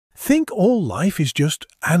think all life is just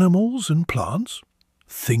animals and plants?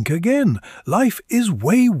 Think again. Life is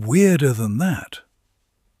way weirder than that.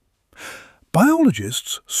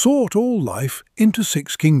 Biologists sort all life into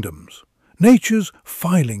 6 kingdoms, nature's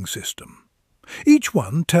filing system. Each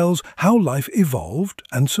one tells how life evolved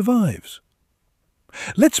and survives.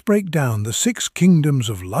 Let's break down the 6 kingdoms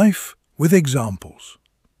of life with examples.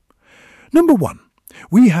 Number 1.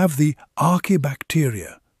 We have the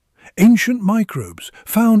Archaebacteria, ancient microbes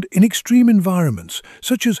found in extreme environments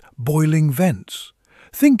such as boiling vents.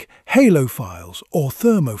 Think halophiles or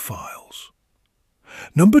thermophiles.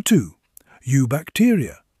 Number 2.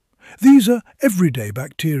 Eubacteria. These are everyday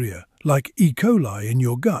bacteria like E. coli in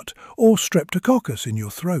your gut or Streptococcus in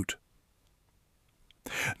your throat.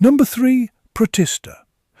 Number 3. Protista.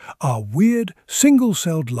 Our weird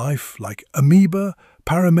single-celled life like amoeba,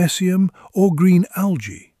 paramecium or green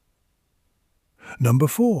algae. Number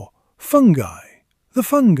 4. Fungi. The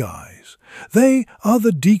fungis. They are the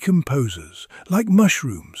decomposers like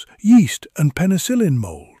mushrooms, yeast and penicillin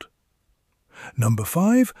mold. Number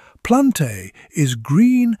 5. Plantae is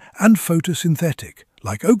green and photosynthetic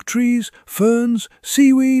like oak trees, ferns,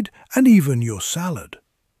 seaweed and even your salad.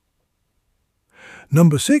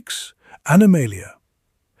 Number 6. Animalia.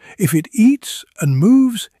 If it eats and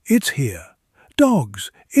moves, it's here. Dogs,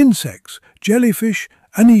 insects, jellyfish,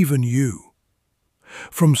 and even you.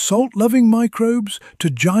 From salt-loving microbes to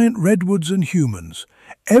giant redwoods and humans,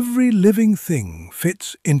 every living thing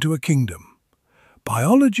fits into a kingdom.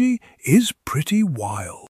 Biology is pretty wild.